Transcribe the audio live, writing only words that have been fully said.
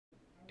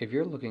If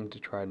you're looking to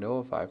try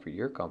Knowify for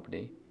your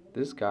company,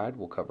 this guide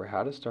will cover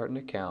how to start an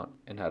account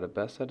and how to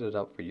best set it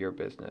up for your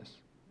business.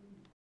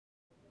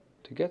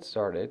 To get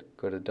started,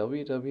 go to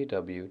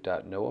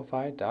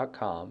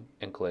www.knowify.com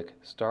and click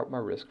Start My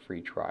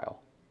Risk-Free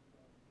Trial.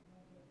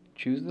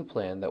 Choose the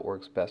plan that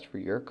works best for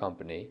your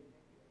company,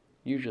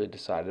 usually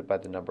decided by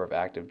the number of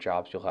active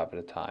jobs you'll have at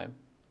a time.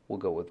 We'll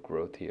go with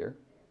growth here.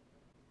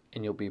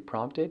 And you'll be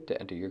prompted to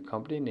enter your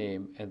company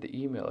name and the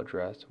email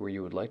address where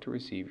you would like to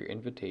receive your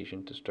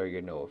invitation to start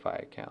your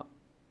Knowify account.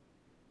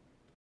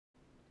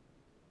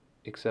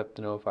 Accept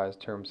the Knowify's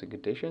terms and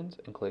conditions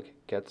and click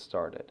Get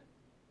Started.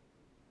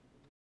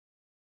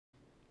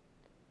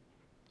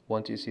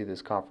 Once you see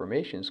this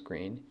confirmation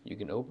screen, you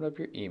can open up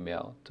your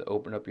email to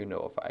open up your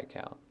Knowify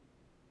account.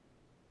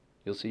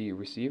 You'll see you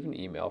receive an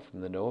email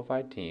from the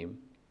Knowify team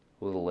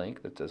with a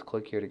link that says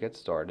click here to get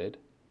started.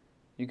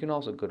 You can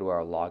also go to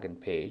our login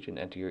page and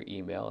enter your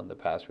email and the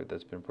password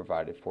that's been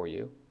provided for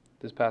you.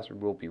 This password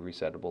will be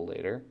resettable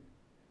later.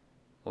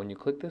 When you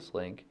click this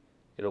link,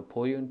 it'll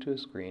pull you into a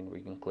screen where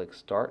you can click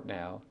Start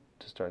Now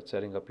to start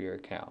setting up your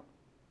account.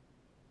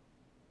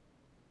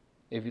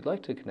 If you'd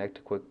like to connect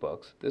to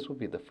QuickBooks, this will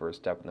be the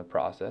first step in the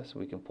process.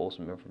 We can pull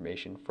some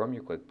information from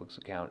your QuickBooks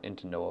account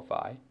into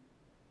Knowify.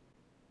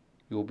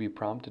 You will be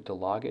prompted to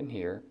log in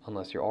here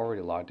unless you're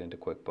already logged into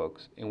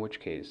QuickBooks, in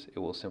which case it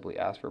will simply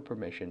ask for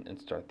permission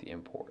and start the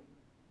import.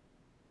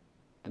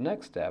 The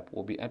next step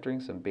will be entering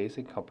some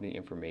basic company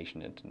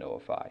information into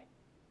Knowify.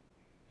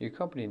 Your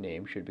company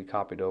name should be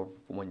copied over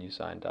from when you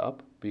signed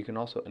up, but you can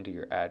also enter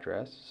your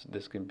address.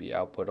 This can be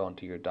output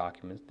onto your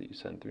documents that you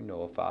send through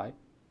Knowify,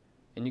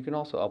 and you can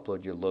also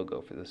upload your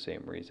logo for the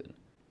same reason.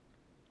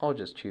 I'll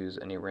just choose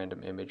any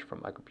random image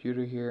from my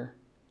computer here.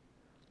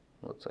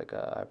 Looks like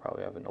I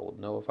probably have an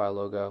old Knowify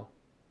logo.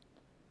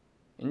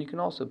 And you can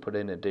also put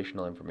in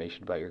additional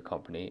information about your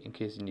company in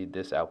case you need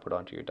this output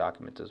onto your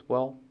documents as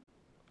well.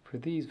 For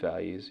these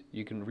values,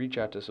 you can reach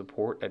out to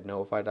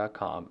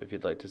support@knowify.com if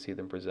you'd like to see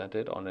them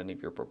presented on any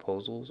of your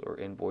proposals or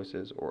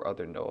invoices or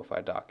other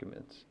Knowify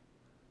documents.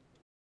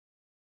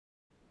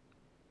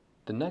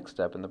 The next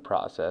step in the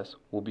process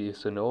will be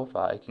so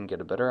Knowify can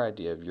get a better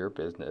idea of your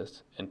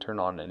business and turn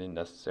on any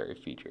necessary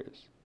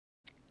features.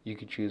 You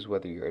can choose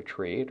whether you're a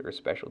trade or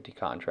specialty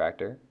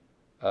contractor,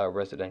 a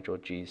residential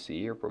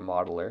GC or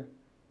remodeler,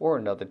 or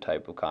another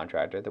type of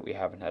contractor that we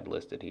haven't had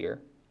listed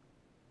here.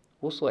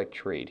 We'll select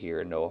trade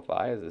here in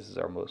Knowify as this is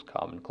our most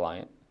common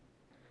client.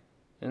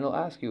 And it'll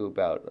ask you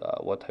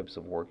about what types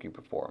of work you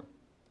perform.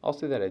 I'll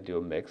say that I do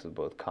a mix of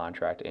both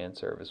contract and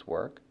service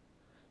work.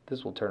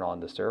 This will turn on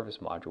the service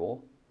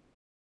module.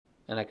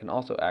 And I can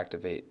also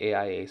activate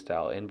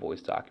AIA-style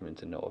invoice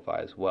documents in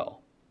Knowify as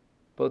well.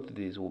 Both of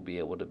these will be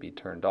able to be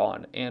turned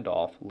on and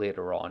off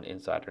later on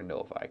inside our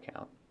Knowify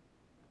account.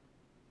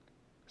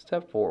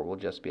 Step 4 will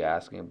just be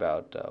asking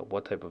about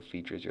what type of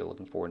features you're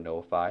looking for in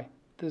Knowify.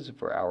 This is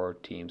for our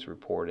team's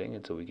reporting,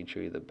 and so we can show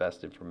you the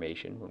best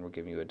information when we're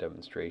giving you a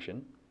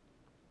demonstration.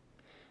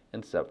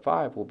 And step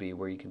 5 will be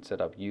where you can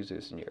set up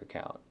users in your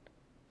account.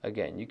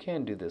 Again, you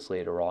can do this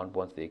later on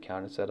once the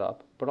account is set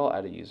up, but I'll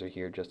add a user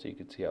here just so you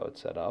can see how it's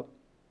set up.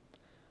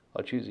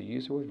 I'll choose a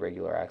user with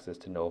regular access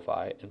to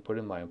Knowify and put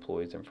in my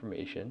employee's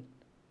information.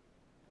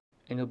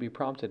 And you'll be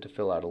prompted to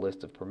fill out a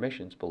list of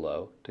permissions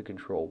below to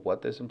control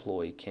what this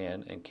employee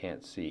can and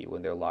can't see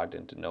when they're logged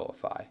into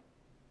Knowify.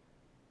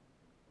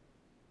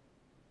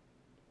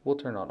 We'll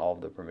turn on all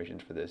of the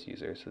permissions for this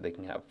user so they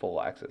can have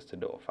full access to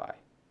Knowify.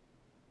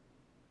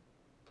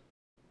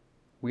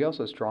 We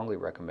also strongly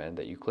recommend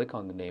that you click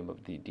on the name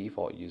of the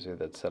default user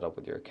that's set up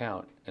with your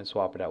account and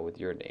swap it out with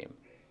your name.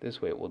 This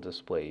way it will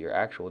display your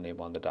actual name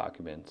on the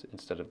documents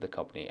instead of the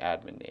company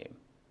admin name.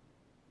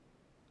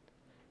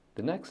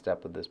 The next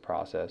step of this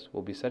process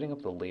will be setting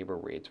up the labor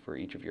rates for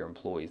each of your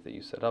employees that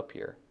you set up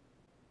here.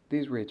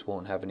 These rates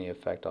won't have any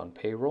effect on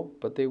payroll,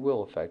 but they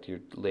will affect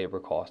your labor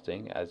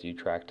costing as you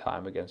track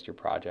time against your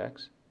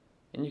projects.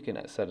 And you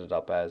can set it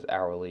up as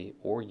hourly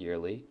or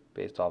yearly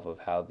based off of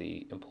how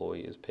the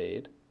employee is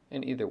paid.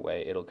 And either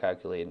way, it'll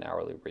calculate an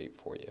hourly rate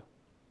for you.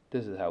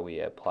 This is how we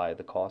apply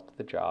the cost of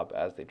the job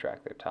as they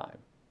track their time.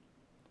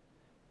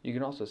 You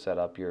can also set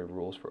up your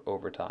rules for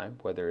overtime,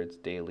 whether it's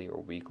daily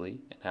or weekly,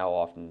 and how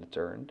often it's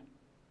earned.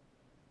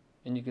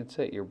 And you can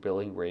set your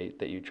billing rate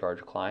that you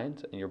charge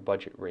clients and your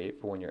budget rate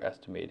for when you're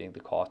estimating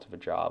the cost of a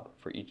job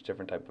for each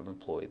different type of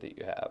employee that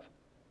you have.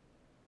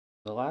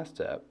 The last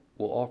step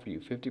will offer you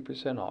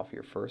 50% off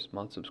your first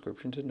month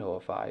subscription to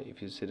Knowify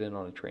if you sit in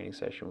on a training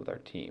session with our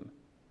team.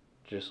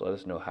 Just let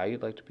us know how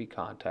you'd like to be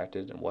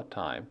contacted and what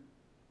time.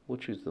 We'll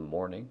choose the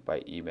morning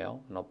by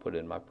email, and I'll put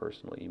in my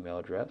personal email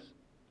address.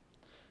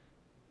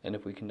 And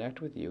if we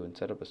connect with you and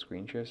set up a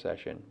screen share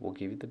session, we'll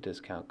give you the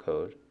discount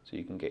code so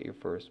you can get your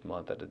first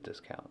month at a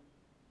discount.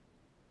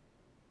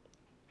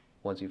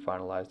 Once you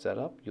finalize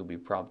setup, you'll be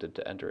prompted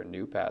to enter a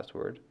new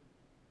password,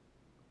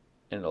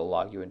 and it'll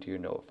log you into your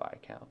Knowify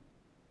account.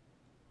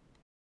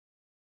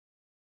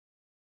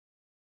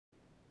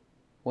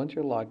 Once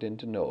you're logged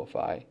into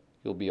Knowify,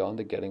 you'll be on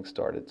the Getting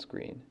Started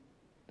screen.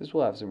 This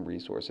will have some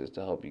resources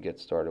to help you get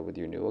started with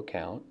your new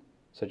account.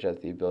 such as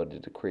the ability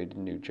to create a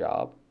new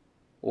job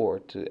or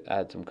to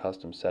add some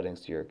custom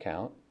settings to your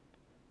account.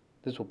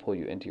 This will pull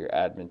you into your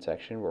admin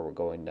section where we're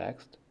going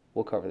next.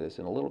 We'll cover this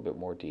in a little bit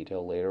more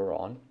detail later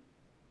on.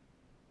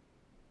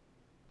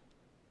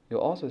 You'll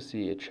also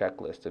see a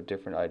checklist of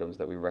different items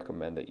that we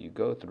recommend that you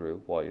go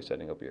through while you're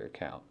setting up your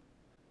account.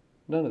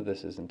 None of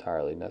this is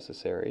entirely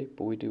necessary,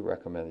 but we do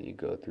recommend that you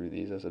go through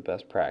these as a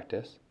best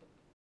practice.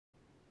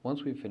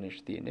 Once we've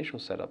finished the initial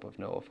setup of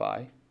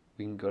Knowify,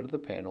 we can go to the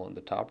panel in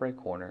the top right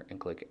corner and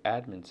click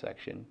Admin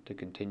section to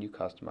continue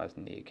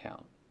customizing the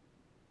account.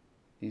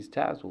 These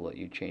tabs will let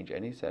you change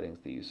any settings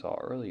that you saw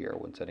earlier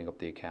when setting up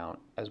the account,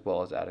 as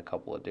well as add a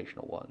couple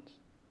additional ones.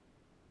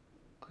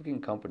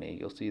 Clicking Company,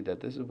 you'll see that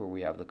this is where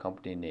we have the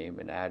company name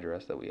and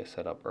address that we had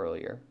set up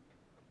earlier.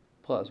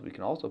 Plus, we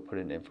can also put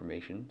in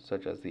information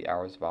such as the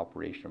hours of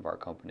operation of our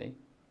company.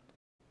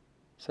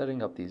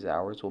 Setting up these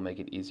hours will make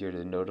it easier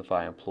to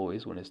notify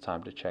employees when it's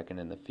time to check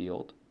in the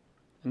field.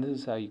 And this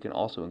is how you can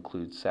also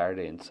include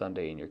Saturday and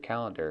Sunday in your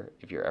calendar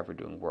if you're ever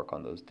doing work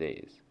on those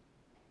days.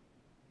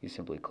 You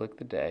simply click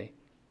the day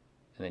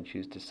and then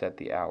choose to set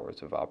the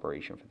hours of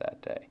operation for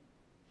that day.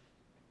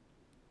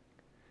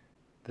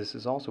 This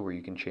is also where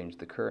you can change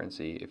the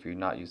currency if you're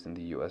not using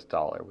the US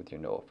dollar with your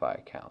Knowify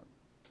account.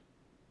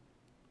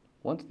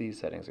 Once these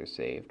settings are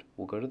saved,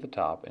 we'll go to the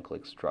top and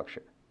click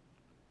Structure.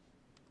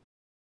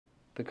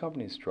 The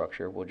company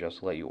structure will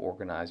just let you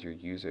organize your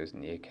users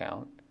in the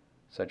account,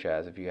 such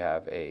as if you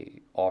have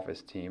an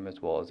office team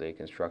as well as a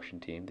construction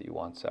team that you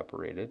want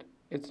separated.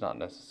 It's not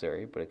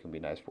necessary, but it can be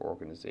nice for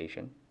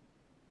organization.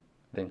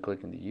 Then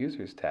clicking the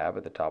Users tab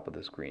at the top of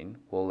the screen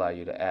will allow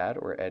you to add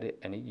or edit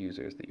any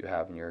users that you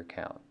have in your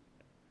account.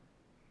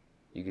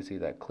 You can see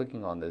that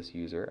clicking on this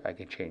user, I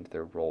can change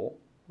their role.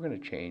 We're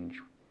going to change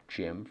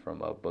Jim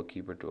from a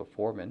bookkeeper to a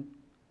foreman.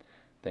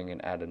 Then I'm going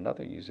to add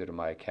another user to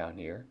my account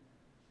here,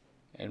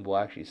 and we'll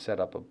actually set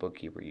up a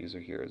bookkeeper user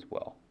here as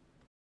well.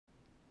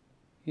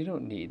 You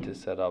don't need to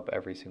set up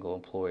every single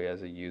employee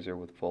as a user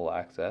with full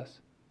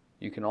access.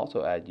 You can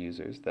also add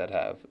users that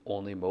have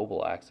only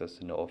mobile access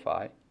to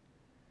Knowify.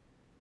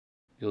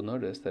 You'll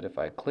notice that if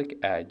I click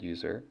Add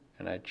User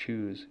and I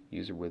choose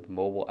User with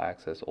Mobile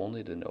Access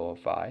only to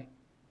Knowify,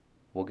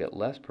 we'll get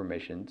less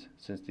permissions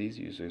since these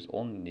users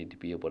only need to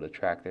be able to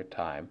track their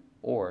time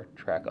or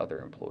track other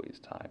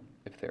employees' time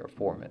if they're a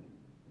foreman.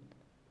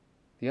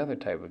 The other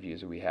type of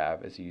user we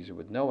have is a user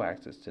with no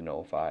access to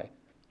Knowify,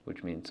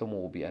 which means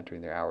someone will be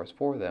entering their hours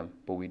for them,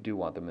 but we do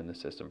want them in the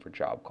system for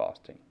job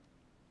costing.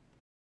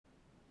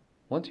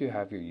 Once you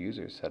have your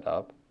users set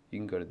up, you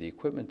can go to the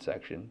Equipment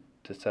section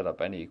to set up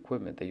any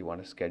equipment that you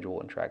want to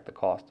schedule and track the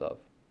cost of.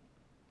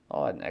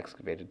 I'll add an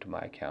excavator to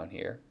my account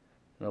here,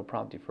 and it'll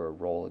prompt you for a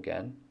role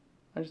again.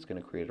 I'm just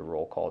going to create a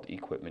role called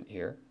Equipment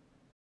here.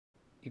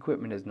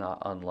 Equipment is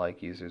not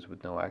unlike users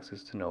with no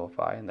access to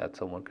Knowify in that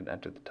someone can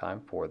enter the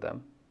time for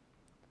them.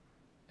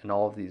 And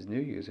all of these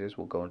new users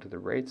will go into the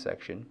Rate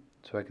section,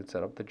 so I can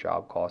set up the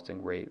job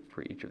costing rate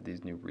for each of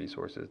these new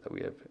resources that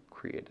we have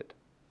created.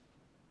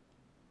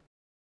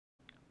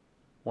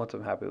 Once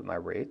I'm happy with my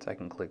rates, I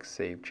can click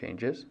Save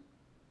Changes.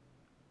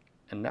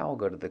 And now I'll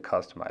go to the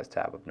Customize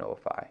tab of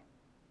Knowify.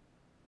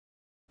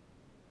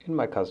 In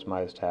my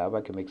Customize tab,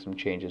 I can make some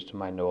changes to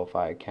my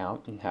Knowify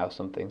account and how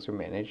some things are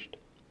managed,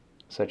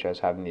 such as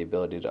having the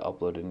ability to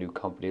upload a new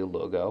company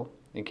logo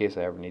in case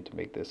I ever need to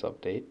make this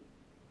update.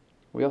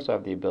 We also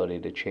have the ability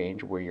to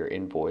change where your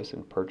invoice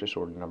and purchase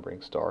order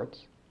numbering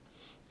starts.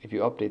 If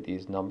you update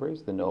these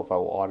numbers, the Knowify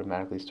will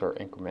automatically start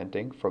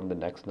incrementing from the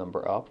next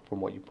number up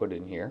from what you put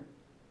in here.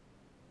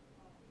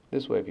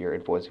 This way, if you're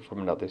invoicing from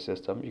another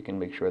system, you can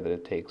make sure that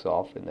it takes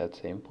off in that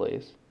same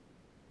place.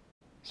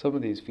 Some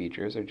of these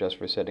features are just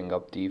for setting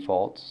up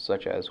defaults,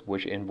 such as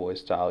which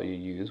invoice style you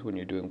use when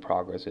you're doing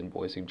progress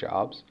invoicing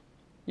jobs.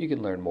 You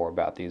can learn more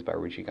about these by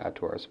reaching out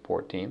to our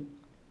support team.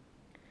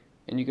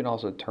 And you can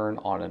also turn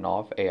on and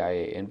off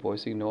AIA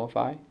invoicing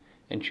Knowify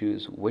and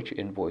choose which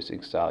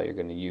invoicing style you're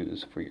going to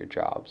use for your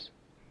jobs,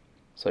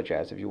 such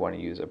as if you want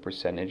to use a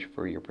percentage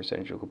for your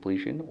percentage of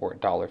completion or a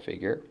dollar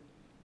figure,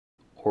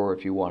 or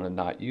if you want to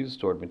not use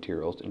stored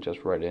materials and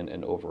just write in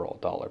an overall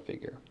dollar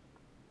figure.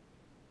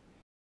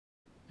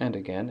 And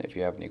again, if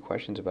you have any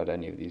questions about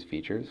any of these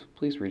features,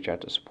 please reach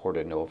out to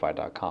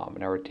support@knowify.com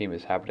and our team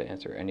is happy to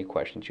answer any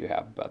questions you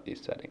have about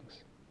these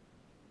settings.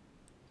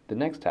 The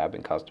next tab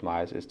in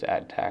Customize is to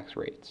add tax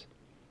rates.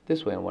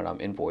 This way, when I'm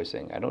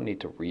invoicing, I don't need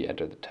to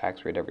re-enter the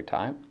tax rate every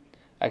time.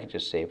 I can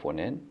just save one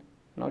in,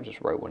 and I'll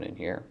just write one in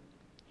here.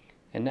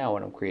 And now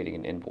when I'm creating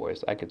an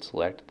invoice, I could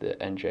select the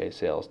NJ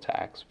sales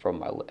tax from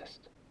my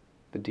list.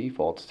 The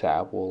Defaults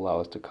tab will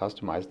allow us to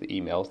customize the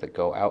emails that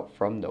go out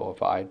from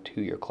Knowify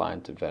to your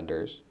clients and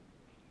vendors.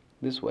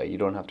 This way, you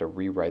don't have to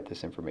rewrite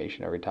this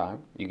information every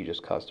time. You can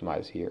just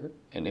customize here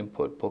and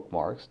input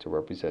bookmarks to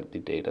represent the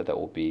data that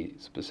will be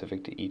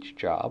specific to each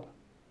job.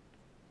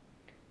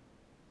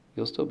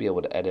 You'll still be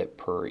able to edit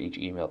per each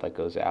email that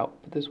goes out,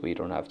 but this way you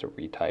don't have to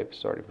retype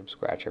starting from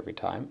scratch every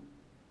time.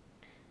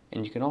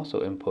 And you can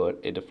also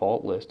input a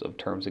default list of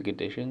terms and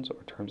conditions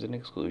or terms and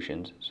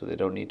exclusions so they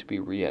don't need to be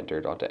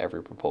re-entered onto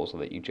every proposal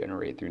that you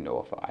generate through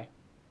Knowify.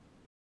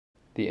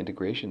 The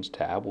Integrations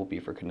tab will be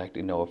for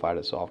connecting Knowify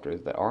to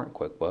softwares that aren't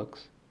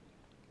QuickBooks,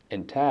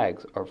 and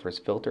tags are for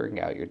filtering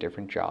out your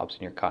different jobs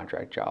in your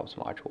Contract Jobs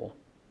module.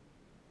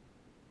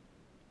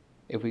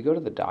 If we go to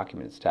the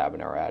Documents tab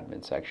in our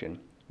Admin section,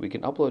 we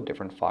can upload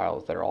different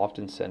files that are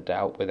often sent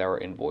out with our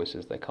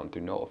invoices that come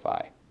through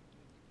Knowify.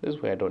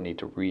 This way I don't need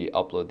to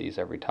re-upload these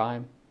every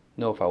time.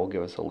 Knowify will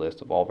give us a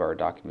list of all of our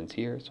documents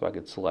here, so I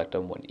could select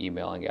them when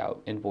emailing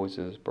out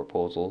invoices,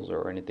 proposals,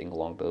 or anything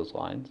along those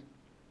lines.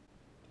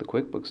 The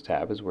QuickBooks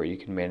tab is where you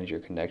can manage your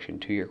connection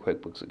to your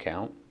QuickBooks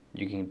account.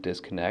 You can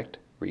disconnect,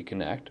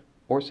 reconnect,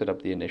 or set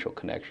up the initial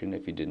connection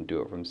if you didn't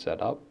do it from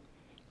setup.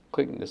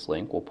 Clicking this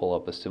link will pull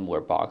up a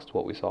similar box to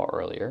what we saw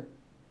earlier.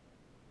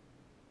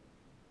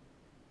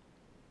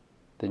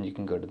 Then you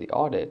can go to the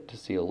audit to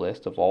see a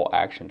list of all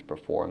actions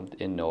performed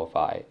in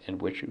Knowify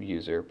and which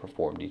user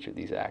performed each of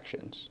these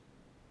actions.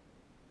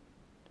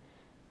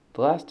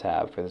 The last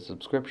tab for the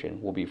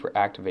subscription will be for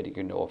activating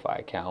your Knowify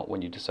account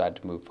when you decide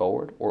to move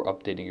forward or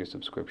updating your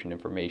subscription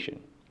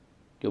information.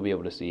 You'll be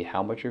able to see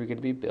how much you're going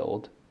to be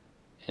billed,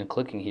 and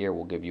clicking here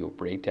will give you a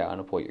breakdown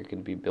of what you're going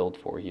to be billed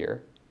for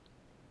here.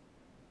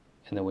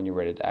 And then when you're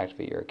ready to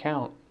activate your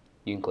account,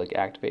 you can click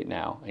Activate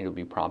Now and you'll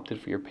be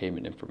prompted for your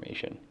payment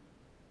information.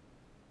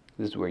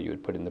 This is where you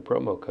would put in the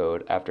promo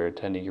code after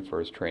attending your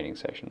first training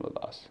session with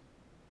us.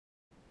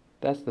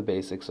 That's the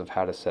basics of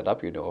how to set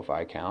up your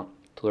Knowify account.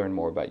 To learn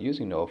more about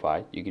using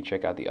Knowify, you can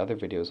check out the other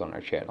videos on our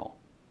channel.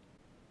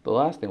 The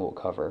last thing we'll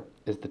cover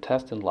is the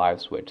test and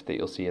live switch that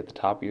you'll see at the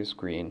top of your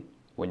screen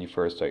when you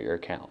first start your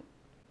account.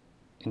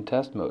 In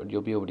test mode,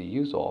 you'll be able to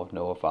use all of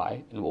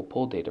Knowify and we'll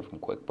pull data from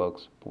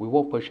QuickBooks, but we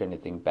won't push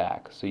anything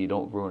back so you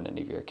don't ruin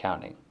any of your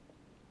accounting.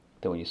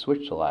 Then when you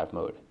switch to live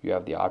mode, you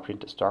have the option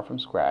to start from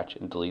scratch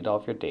and delete all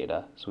of your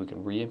data so we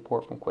can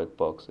re-import from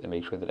QuickBooks and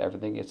make sure that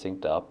everything is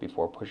synced up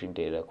before pushing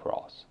data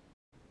across.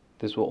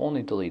 This will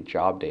only delete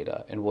job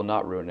data and will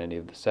not ruin any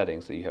of the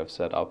settings that you have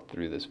set up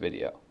through this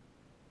video.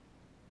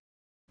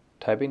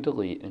 Typing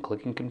delete and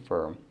clicking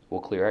confirm will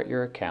clear out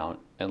your account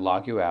and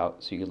log you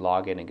out so you can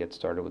log in and get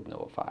started with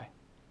Knowify.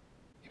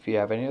 If you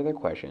have any other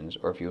questions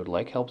or if you would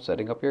like help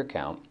setting up your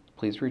account,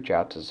 please reach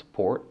out to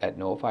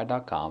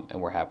support@knowify.com and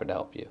we're happy to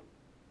help you.